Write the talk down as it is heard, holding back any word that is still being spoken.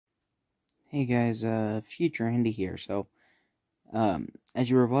Hey guys, Future Andy here. So, as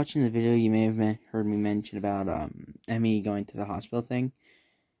you were watching the video, you may have heard me mention about, Emmy going to the hospital thing.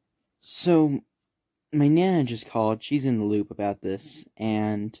 So, my Nana just called, she's in the loop about this,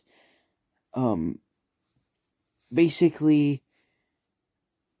 and, basically,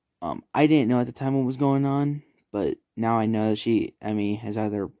 I didn't know at the time what was going on, but now I know that Emmy has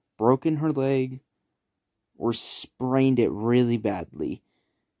either broken her leg, or sprained it really badly.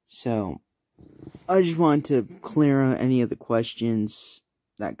 So, I just wanted to clear out any of the questions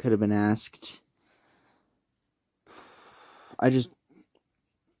that could have been asked. I just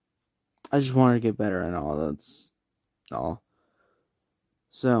wanted to get better and all. That's all.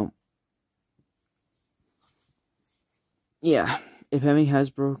 So, yeah, if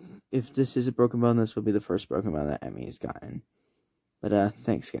this is a broken bone, this will be the first broken bone that Emmy has gotten. But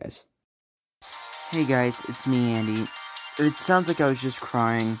thanks, guys. Hey guys, it's me, Andy. It sounds like I was just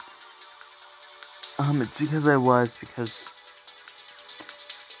crying. It's because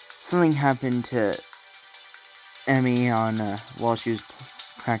something happened to Emmy while she was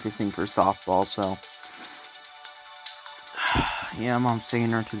practicing for softball, so yeah, Mom's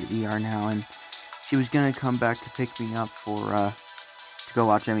taking her to the ER now, and she was gonna come back to pick me up to go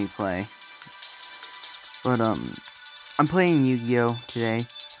watch Emmy play. But I'm playing Yu-Gi-Oh! Today.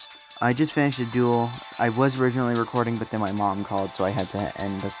 I just finished a duel. I was originally recording, but then my mom called, so I had to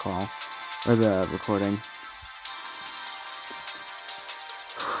end the call. Or the recording.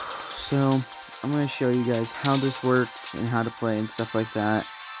 So, I'm going to show you guys how this works and how to play and stuff like that.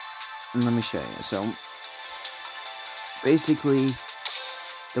 And let me show you. So, basically,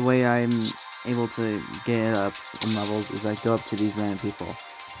 the way I'm able to get up in levels is I go up to these random people.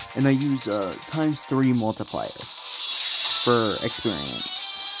 And I use ×3 multiplier for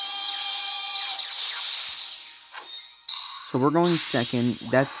experience. So we're going second.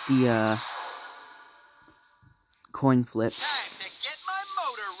 That's the coin flip. Time to get my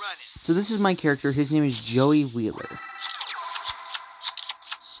motor running. So this is my character. His name is Joey Wheeler.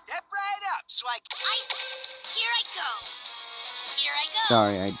 Step right up so I can... Here I go. Here I go.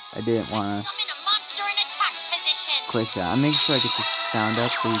 Sorry, I didn't want to I'm in a monster in attack position. click that. I'm making sure I get the sound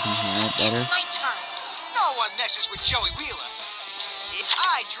up so you can hear it better. It's my turn. No one messes with Joey Wheeler.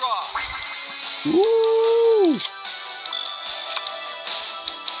 I draw. Woo!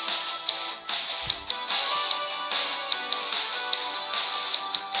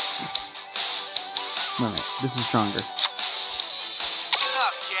 Alright, this is stronger. Okay.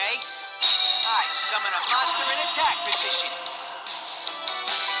 I summon a monster in attack position.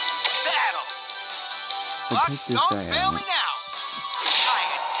 Battle. So Luck, take this don't guy fail out. me now. I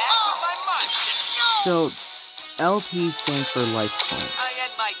attack with my monster. So LP stands for life I points.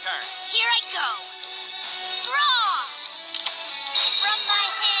 end my turn. Here I go. Draw. From my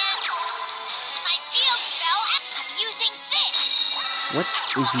hand. My field spell. I'm using this. What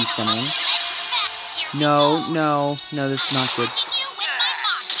is he summoning? Let's back. Here we No, go. no, this is not good. Attacking you with my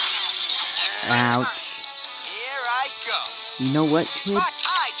monster. It's my turn. Ouch. Here I go. You know what, It's kid? my...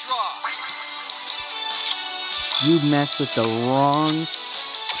 I draw. You messed with the wrong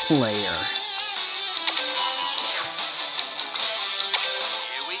player.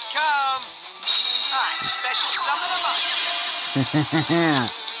 Here we come. I special summon a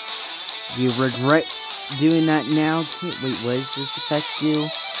monster. You regret doing that now, kid? Wait, what does this effect do?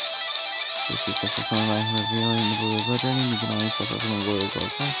 This is special summon by revealing the blue blood dragon. You can only special summon the blue blood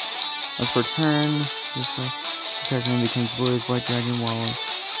dragon. Once per turn, this way, the person becomes blue white dragon while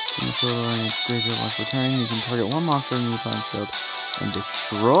in the field or in its graveyard. Once per turn, you can target one monster in the opponent's field and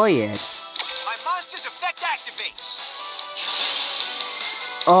destroy it. My monster's effect activates.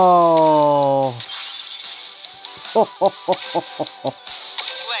 Oh!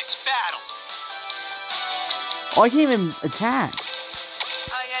 Let's battle. Oh, I can't even attack.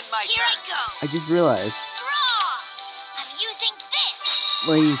 I end my Here turn. I go. I just realized. Draw. I'm using this.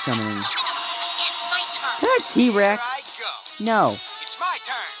 What are you summoning? And my turn. Is that a T-Rex? Here I go. No. It's my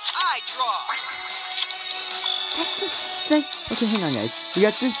turn. I draw. That's the same. Okay, hang on, guys. We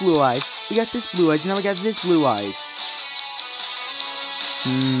got this blue eyes. We got this blue eyes. And now we got this blue eyes.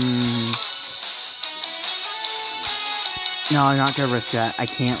 No, I'm not gonna risk that. I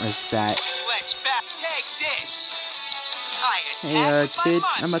can't risk that. Let's back. Take this. I attack Hey, with my kid,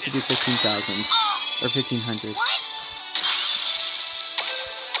 monster. I'm about to do 15,000. Or 1,500. What?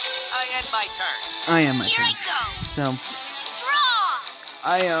 I end my turn. I am my Here turn. I go. So, Draw.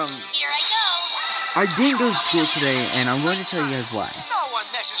 I Here I go. I didn't go to school today, and I'm going to tell you guys why. No one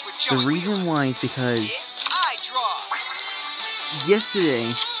messes with Joey The reason Wheeler. why is because I draw.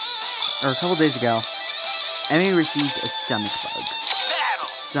 yesterday, or a couple days ago, Emmy received a stomach bug Battle.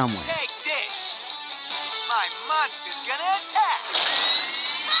 somewhere. Take this. is gonna attack.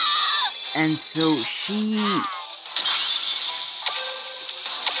 And so she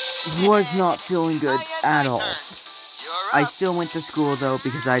was not feeling good at all. You're I up. still went to school though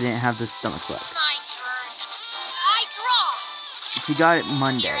because I didn't have the stomach bug. My turn. I draw. She got it Here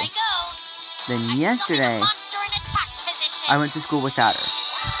Monday. I go. Then I'm yesterday, summoning a monster in attack position. I went to school without her.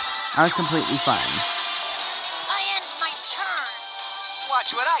 I was completely fine. I end my turn.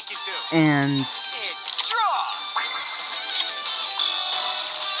 Watch what I can do. And, It's draw.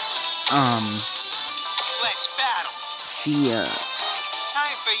 Let's battle. she,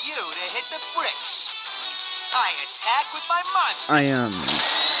 Time for you to hit the bricks. I attack with my monster.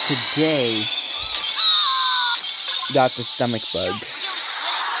 today, got the stomach bug. You're really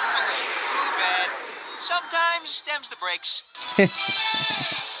good at dueling. Too bad. Sometimes stems the breaks.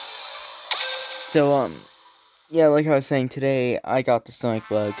 So, yeah, like I was saying, today, I got the stomach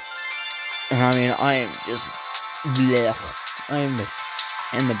bug. And I mean, I am just, blech. I am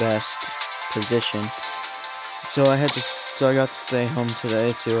in the best position. So I got to stay home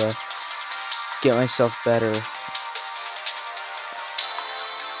today to, get myself better.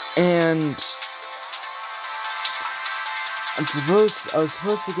 And I was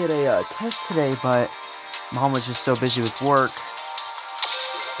supposed to get a test today, but Mom was just so busy with work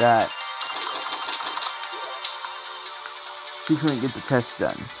that she couldn't get the test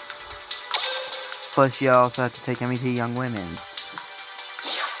done. Plus, she also had to take me to Young Women's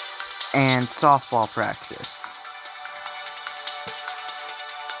and softball practice.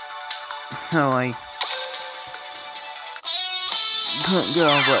 So I couldn't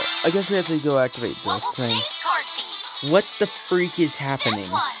go, but I guess we have to go activate What this will thing. today's card be? What the freak is happening? This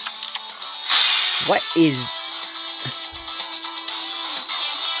one. What is...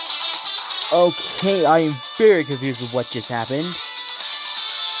 Okay, I am very confused with what just happened.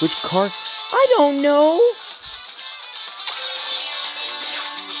 Which card? I don't know!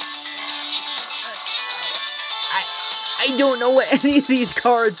 I don't know what any of these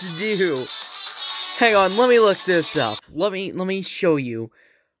cards do. Hang on, let me look this up. Let me show you.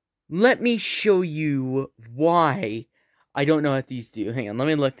 Let me show you why I don't know what these do. Hang on, let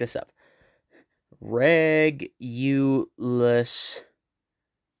me look this up. Regulus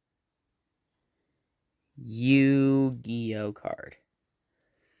Yu-Gi-Oh card.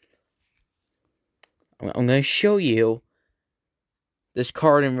 I'm going to show you this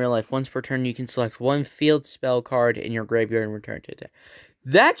card in real life. Once per turn, you can select one field spell card in your graveyard and return to attack.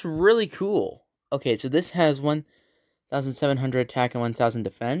 That's really cool. Okay, so this has 1,700 attack and 1,000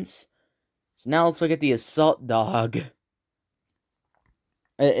 defense. So now let's look at the Assault Dog.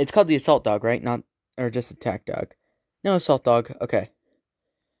 It's called the Assault Dog, right? Not, or just Attack Dog. No, Assault Dog. Okay.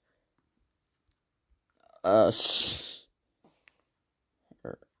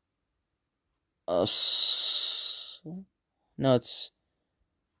 No, it's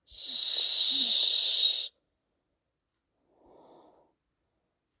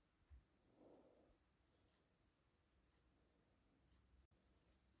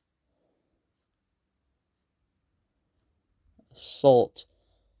Assault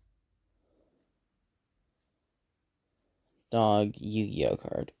Dog Yu-Gi-Oh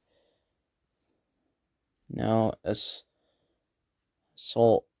card. No, Assault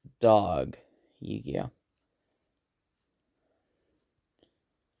Dog Yu-Gi-Oh.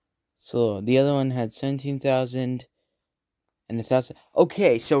 So the other one had 17,000 and 1,000.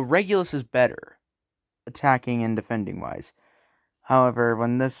 Okay, so Regulus is better, attacking and defending wise. However,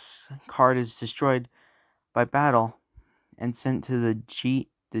 when this card is destroyed by battle and sent to the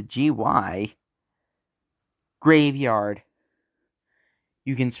GY graveyard,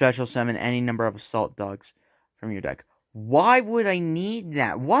 you can special summon any number of Assault Dogs from your deck. Why would I need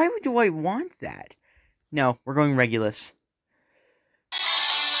that? Why do I want that? No, we're going Regulus.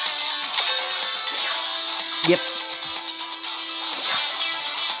 Yep.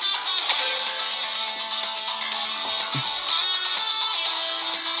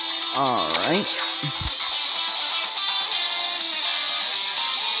 Alright.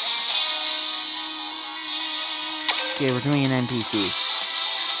 Okay, we're doing an NPC.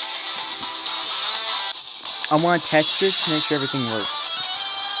 I want to test this to make sure everything works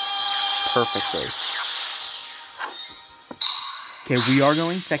perfectly. Okay, we are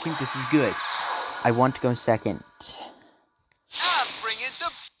going second. This is good. I want to go second.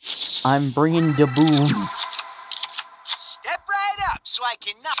 I'm bringing the boom. Step right up so I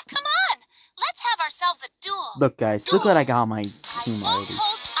can knock. Come on, let's have ourselves a duel. Look, guys, look what I got on my team I won't already.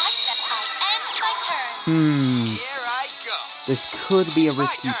 hold. I said I end my turn. Here I go. This could be a It's my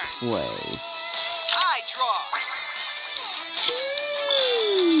risky turn. play. I draw.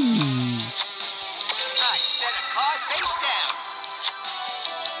 I set a card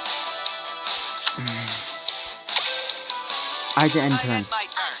I had to end turn. My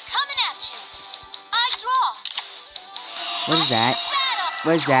turn. Coming at you. I draw. What is that?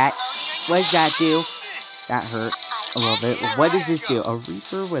 What is that? What does that do? That hurt a little bit. What does this do? A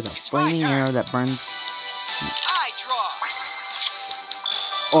reaper with a flaming arrow that burns. I draw.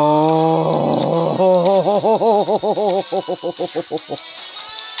 Oh!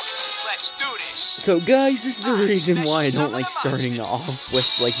 Let's do this. So guys, this is the reason why I don't like starting off with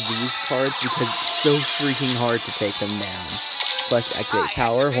like these cards, because it's so freaking hard to take them down. Plus, activate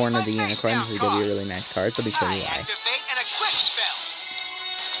power, Horn of the Unicorn. This is gonna be a really nice card. Let me show you why. Activate an equip spell.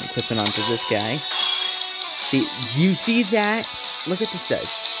 Equip it onto this guy. See, do you see that? Look what this does.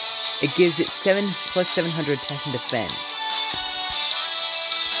 It gives it 7 plus 700 attack and defense.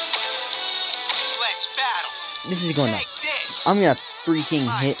 Let's battle. This is going up. Take this. I'm gonna freaking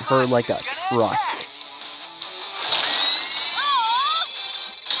hit her like a truck.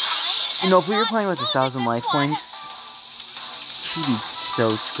 You know, if we were playing with 1,000 life points, she'd be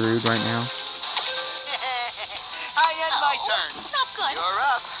so screwed right now. I end my turn. Not good. You're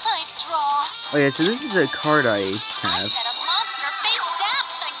up. I draw. Oh yeah, so this is a card I I have. set a monster face down.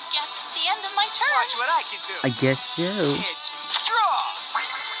 I guess it's the end of my turn. Watch what I can do. I guess so. It's draw.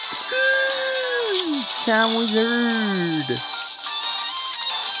 Town Wizard!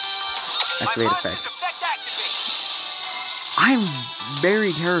 My Activate monster's effect. effect activates. I'm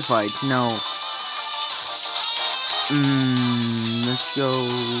very terrified to know. Let's go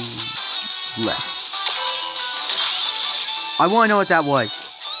left. I want to know what that was.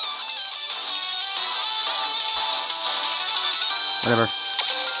 Whatever.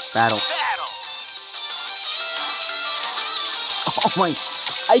 Battle. Battle. Oh my!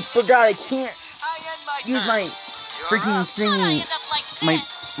 I forgot I can't I end my use turn. my You're freaking up. I thingy, end up like my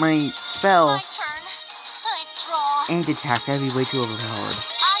this. spell, My turn. I draw. and attack. That'd be way too overpowered. I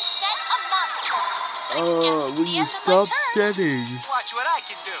set a monster. I guess it's Will the you end stop of my turn. setting? Watch what I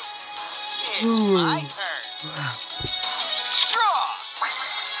can do. It's my turn. Draw.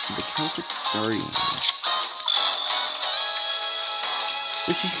 The Celtic Guardian.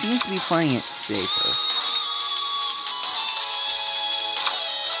 But she seems to be playing it safer.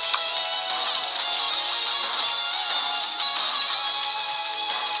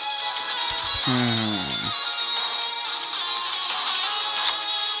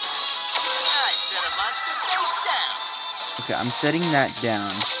 I set a monster face down. Okay, I'm setting that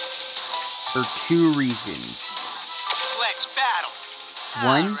down for 2 reasons. Let's battle.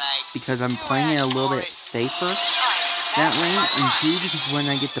 One, Alright. because I'm playing it a little bit safer that way, and 2, because when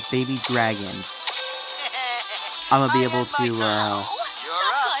I get the baby dragon, I'm gonna be able to, You're Not up.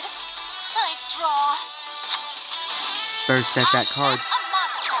 good. I draw. better set that card. A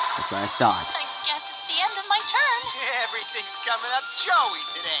monster. That's what I thought. I guess it's the end of my turn. Everything's coming up Joey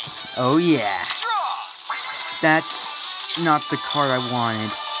today. Oh yeah, Draw. that's not the card I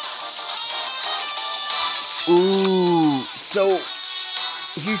wanted. Ooh, so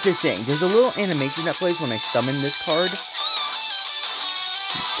here's the thing. There's a little animation that plays when I summon this card.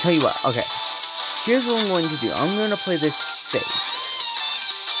 Tell you what, okay. Here's what I'm going to do. I'm going to play this safe.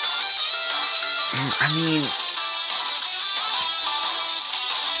 I mean,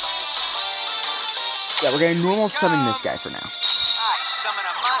 yeah, we're going to normal summon this guy for now. I summon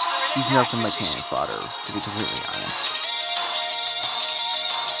a monster in He's attack nothing but position. cannon fodder, to be completely honest.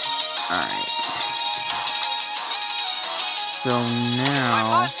 Alright. So My now,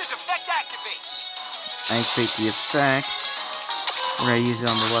 monster's effect activates. I activate the effect. We're going to use it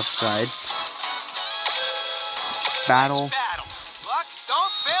on the left side. Battle. Let's battle. Luck,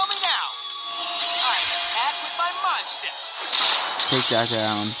 don't fail me now. I attack with my monster. Take that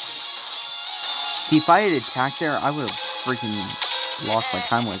down. See, if I had attacked there, I would have freaking lost my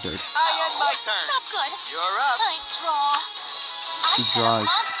time wizard. I end my turn. Not good. You're up. I draw. She I set draws. a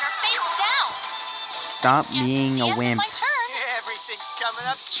monster face down. Stop Yes, being it's the a end of wimp. my turn. Everything's coming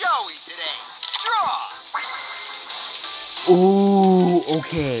up Joey today. Draw. Ooh,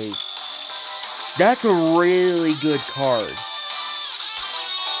 okay. That's a really good card.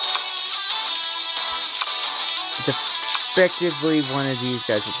 It's effectively one of these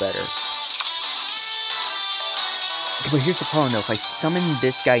guys but better. But here's the problem though, if I summon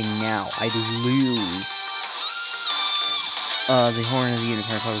this guy now, I'd lose the Horn of the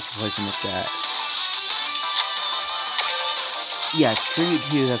Unicorn. I'll probably replace him with that. Yeah, tribute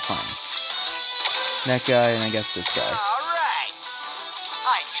 2, that's fine. That guy, and I guess this guy. Alright.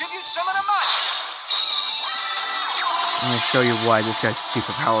 I tribute summon a monster. I'm gonna show you why this guy's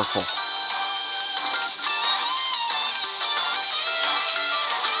super powerful.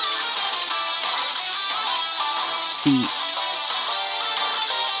 See,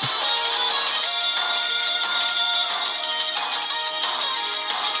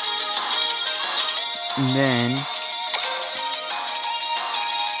 And then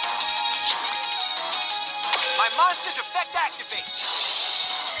my monster's effect activates.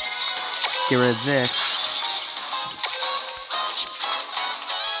 get rid of this.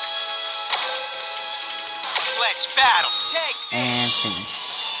 Let's battle. Take this. And finish.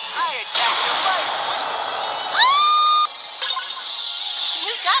 I attack you right.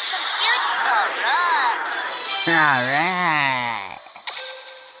 You got some serious. All right. Alright.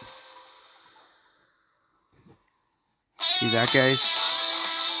 See that, guys?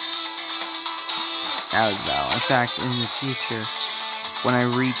 That was battle. In fact, in the future, when I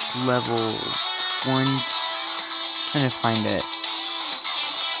reach level 1, trying to find it.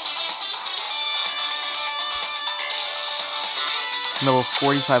 Level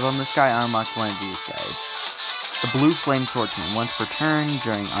 45 on this guy, I unlocked one of these guys. The Blue Flame Swordsman. Once per turn,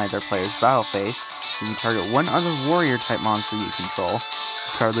 during either player's battle phase, you can target one other warrior-type monster you control.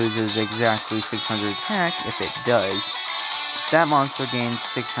 This card loses exactly 600 attack if it does. That monster gains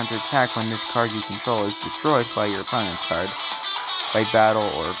 600 attack when this card you control is destroyed by your opponent's card, by battle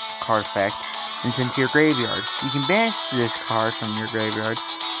or card effect, and sent to your graveyard. You can banish this card from your graveyard,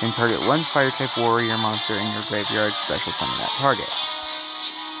 and target one fire-type warrior monster in your graveyard, special summon that target.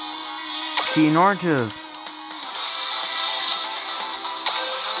 See, in order to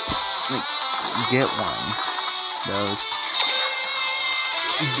get one,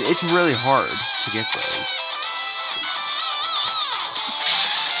 it's really hard to get those.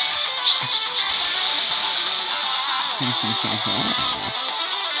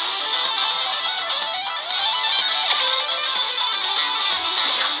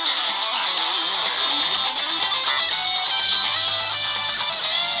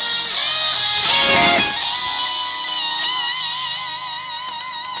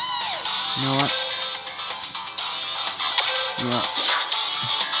 You know what? Yeah.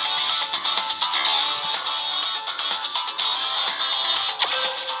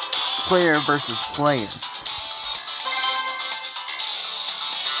 Player versus player.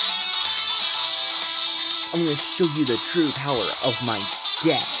 I'm gonna show you the true power of my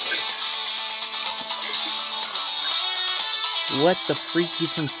deck. What the freak?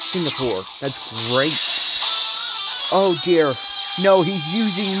 He's from Singapore. That's great. Oh dear. No, he's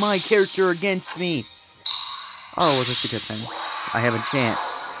using my character against me. Oh, well, that's a good thing. I have a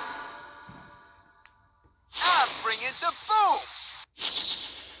chance. I'm bringing the boom.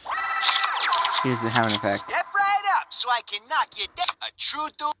 He doesn't have an effect. Step right up so I can knock you down. A true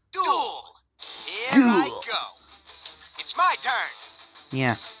duel. Here I go. It's my turn.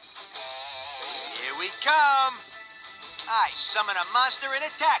 Yeah. Here we come. I summon a monster in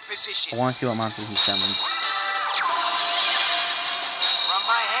attack position. I want to see what monster he summons. From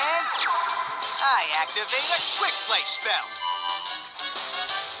my hand, I activate a quick play spell.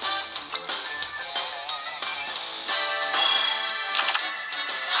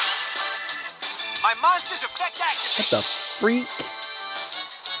 My monster's effect activates. What the freak?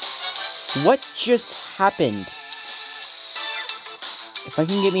 What just happened? If I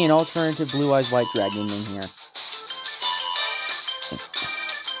can get me an alternative Blue Eyes White Dragon in here.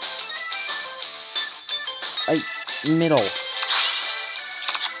 Middle.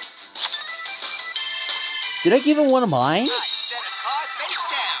 Did I give him one of mine? I set a card face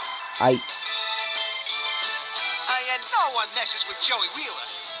down. And no one messes with Joey Wheeler.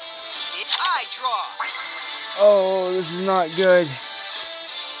 I draw. Oh, this is not good.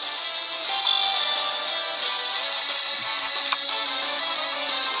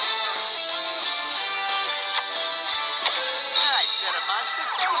 I set a monster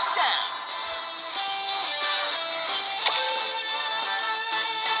face down.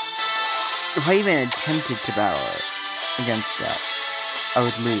 If I even attempted to battle it against that, I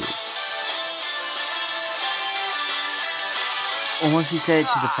would lose. Unless you said it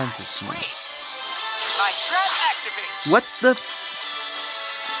to defensive team. Sweet. My trap activates. What the?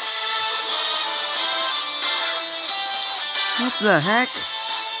 What the heck?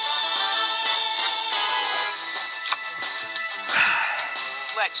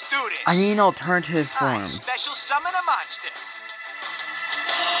 Let's do this. I need an alternative I form. special summon a monster.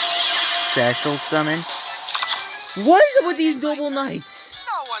 Special summon? What is it with these double knights?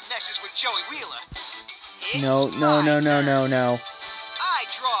 No one messes with Joey Wheeler. It's No. my turn. I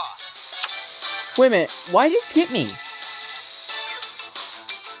draw. Wait a minute. Why did it skip me?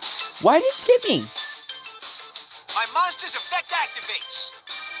 Why did it skip me? My monster's effect activates.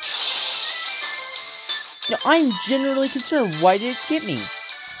 No, I'm generally concerned. Why did it skip me?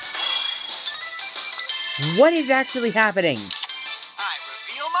 What is actually happening? I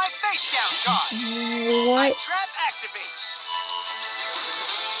reveal my face down card. My What? trap activates.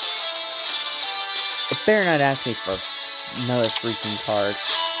 better not ask me for another freaking card.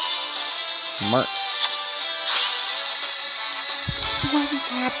 What is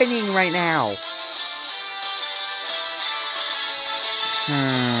happening right now?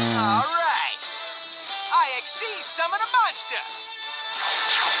 Alright. IXC summon a monster.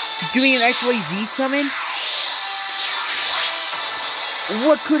 He's doing an XYZ summon?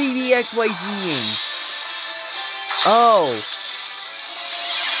 What could he be XYZing? Oh.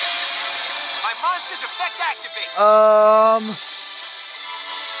 My monster's effect activates.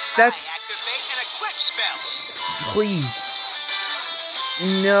 That's... I activate an equip spell. Please.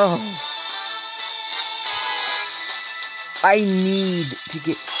 No. I need to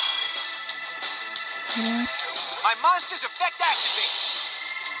get... What? My monster's effect activates.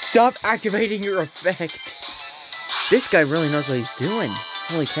 Stop activating your effect. This guy really knows what he's doing.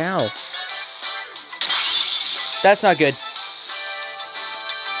 Holy cow. That's not good.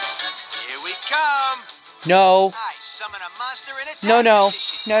 Here we come. No. I summon a monster in attack No.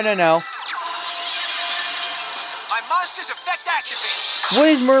 position. No. My monster's effect activates. What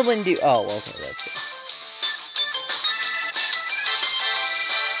does Merlin do? Oh, okay, that's good.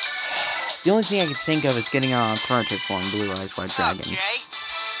 The only thing I can think of is getting an alternative form, Blue Eyes White Dragon. Okay.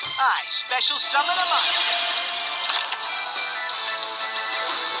 I special summon a monster.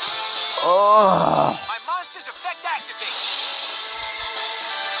 Oh. My monster's effect activates.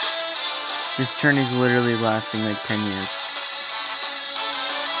 This turn is literally lasting like 10 years.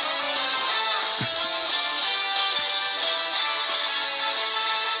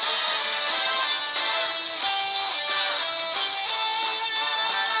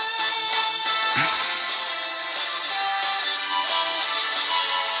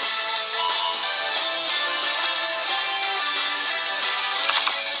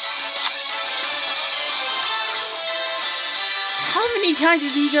 How many times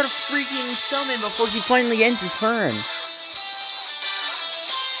is he gonna freaking summon before he finally ends his turn?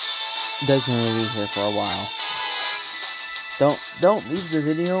 Doesn't really be here for a while. Don't leave the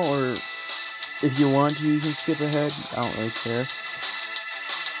video, or if you want to, you can skip ahead. I don't really care.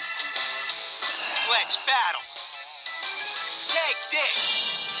 Let's battle. Take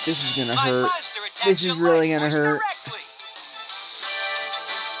this. This is gonna My hurt. monster attacks This is your really life gonna force hurt. directly.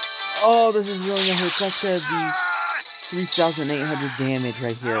 Oh, this is really gonna hurt. That's gonna be 3,800 damage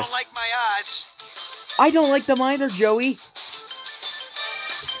right I here. don't like my odds. I don't like them either, Joey.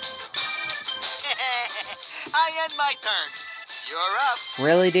 I end my turn. You're up.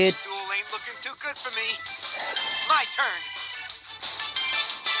 Really, dude? This duel ain't looking too good for me. My turn.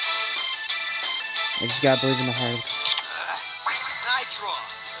 I just gotta believe in the heart. I draw.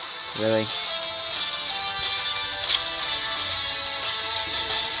 Really?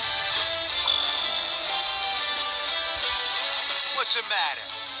 What's the matter?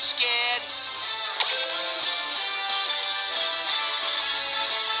 Scared?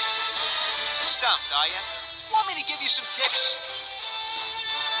 Stumped, are ya? Want me to give you some tips?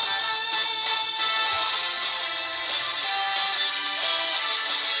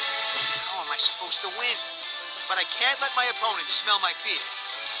 How am I supposed to win? But I can't let my opponent smell my fear.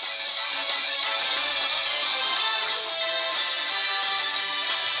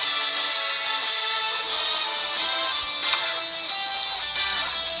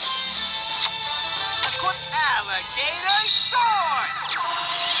 Equip alligator sword!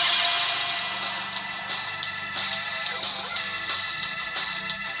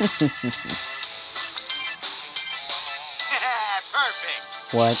 Perfect.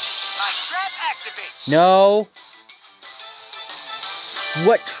 What? My trap activates. No.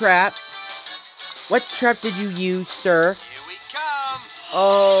 What trap? What trap did you use, sir? Here we come.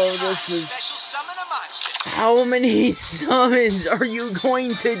 Oh, this is... Special summon a monster. How many summons are you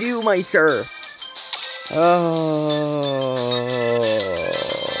going to do, my sir? Oh.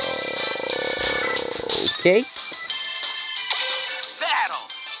 Okay. Battle.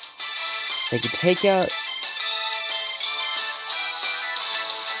 They could take out...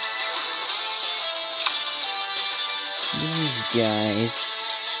 these guys.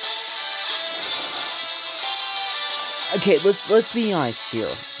 Okay, let's be honest here.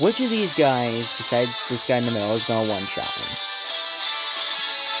 Which of these guys, besides this guy in the middle, is gonna one-shot me?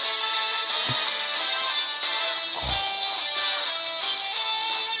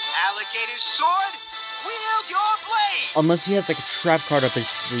 Alligator sword. Wield your blade. Unless he has like a trap card up his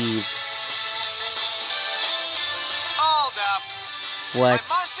sleeve. Hold up. What?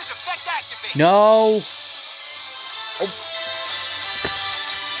 My monster's effect activates. No! Oh.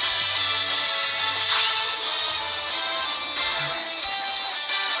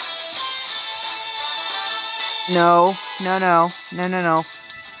 No.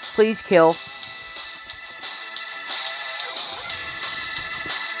 Please kill.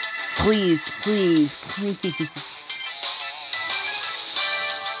 Please, please, please.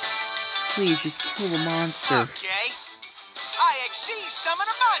 Please, just kill the monster. Okay. I exceed summon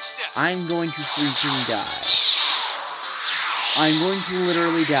a monster. I'm going to freaking die. I'm going to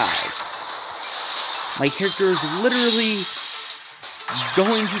literally die. My character is literally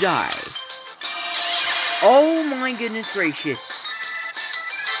going to die. Oh my goodness gracious.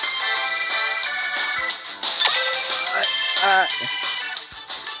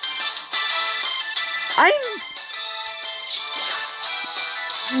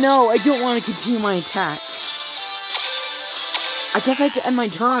 No, I don't want to continue my attack. I guess I have to end my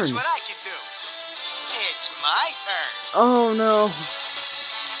turn. Watch what I can do. It's my turn. Oh no.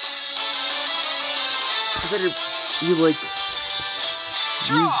 I better be like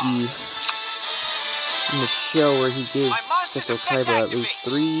Yugi in the show where he gave Seto Kaiba at least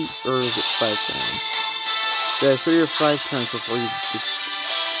 3 or is it 5 turns? Yeah, 3 or 5 turns before you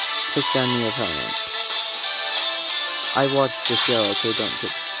take down the opponent. I watched the show, okay, don't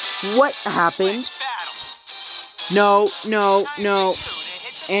take. What happened? No, no, no.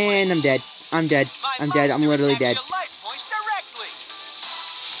 And I'm dead. I'm dead. I'm dead. I'm literally dead. You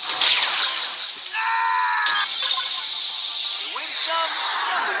win some,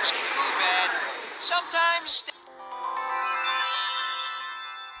 you lose too bad. Sometimes.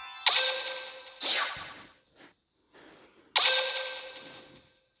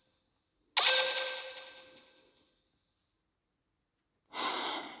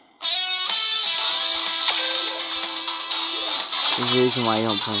 There's a reason why I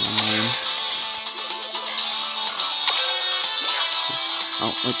don't play online. I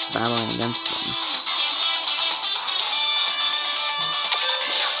don't like battling against them.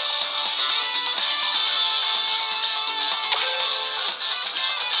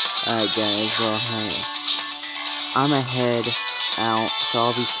 Alright guys, well hey. I'ma head out, so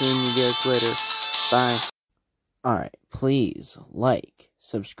I'll be seeing you guys later. Bye. Alright, please like,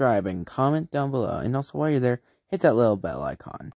 subscribe, and comment down below. And also while you're there, hit that little bell icon.